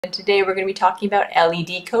And today we're going to be talking about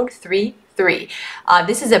LED code 33.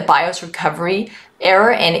 This is a BIOS recovery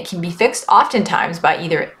error, and it can be fixed oftentimes by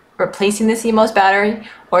either replacing the CMOS battery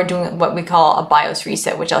or doing what we call a BIOS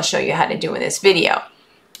reset, which I'll show you how to do in this video.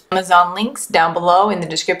 Amazon links down below in the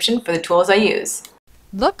description for the tools I use.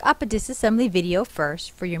 Look up a disassembly video first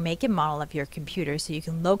for your make and model of your computer so you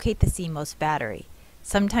can locate the CMOS battery.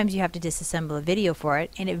 Sometimes you have to disassemble a video for it,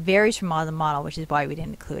 and it varies from model to model, which is why we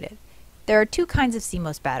didn't include it. There are two kinds of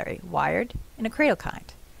CMOS battery, wired and a cradle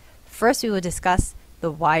kind. First, we will discuss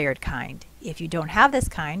the wired kind. If you don't have this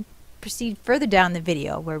kind, proceed further down the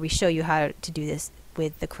video where we show you how to do this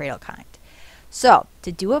with the cradle kind. So,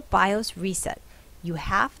 to do a BIOS reset, you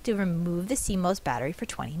have to remove the CMOS battery for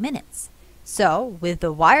 20 minutes. So, with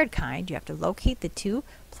the wired kind, you have to locate the two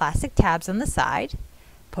plastic tabs on the side,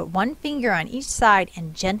 put one finger on each side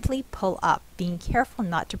and gently pull up, being careful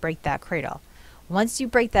not to break that cradle. Once you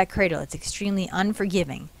break that cradle, it's extremely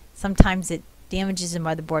unforgiving. Sometimes it damages the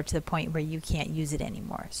motherboard to the point where you can't use it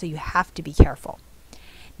anymore. So you have to be careful.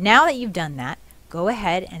 Now that you've done that, go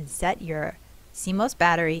ahead and set your CMOS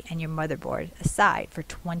battery and your motherboard aside for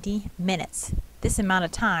 20 minutes. This amount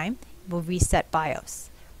of time will reset BIOS.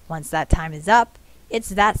 Once that time is up, it's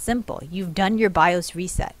that simple. You've done your BIOS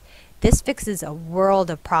reset. This fixes a world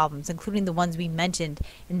of problems, including the ones we mentioned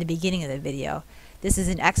in the beginning of the video. This is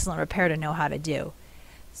an excellent repair to know how to do.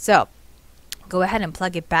 So, go ahead and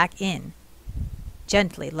plug it back in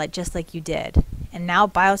gently, just like you did. And now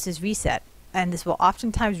BIOS is reset, and this will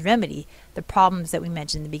oftentimes remedy the problems that we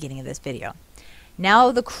mentioned in the beginning of this video.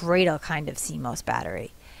 Now the cradle kind of CMOS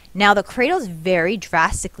battery. Now the cradles vary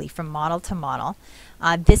drastically from model to model.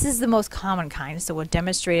 This is the most common kind, so we'll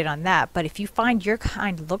demonstrate it on that. But if you find your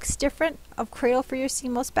kind looks different of cradle for your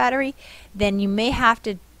CMOS battery, then you may have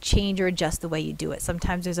to change or adjust the way you do it.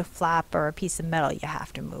 Sometimes there's a flap or a piece of metal you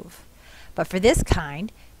have to move. But for this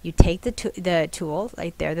kind, you take the tool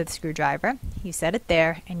right there, the screwdriver, you set it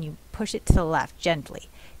there, and you push it to the left gently,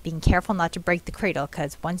 being careful not to break the cradle,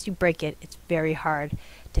 because once you break it, it's very hard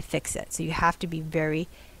to fix it. So you have to be very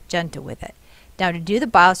gentle with it. Now to do the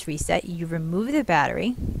BIOS reset, you remove the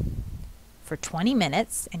battery for 20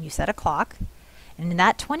 minutes and you set a clock, and in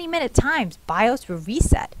that 20-minute time, BIOS will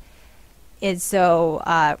reset. Is so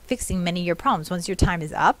fixing many of your problems. Once your time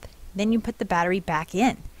is up, then you put the battery back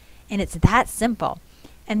in, and it's that simple.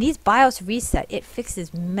 And these BIOS reset, it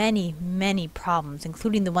fixes many problems,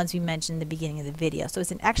 including the ones we mentioned in the beginning of the video. So it's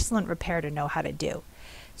an excellent repair to know how to do.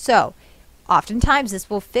 So oftentimes this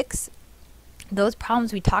will fix those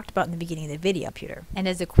problems we talked about in the beginning of the video, computer. And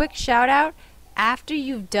as a quick shout out, after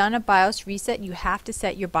you've done a BIOS reset, you have to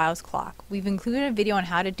set your BIOS clock. We've included a video on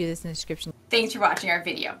how to do this in the description. Thanks for watching our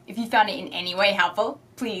video. If you found it in any way helpful,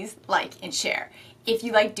 please like and share. If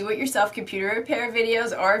you like do-it-yourself computer repair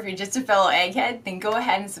videos, or if you're just a fellow egghead, then go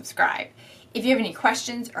ahead and subscribe. If you have any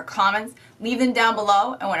questions or comments, leave them down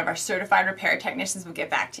below and one of our certified repair technicians will get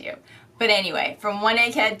back to you. But anyway, from one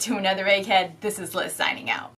egghead to another egghead, this is Liz signing out.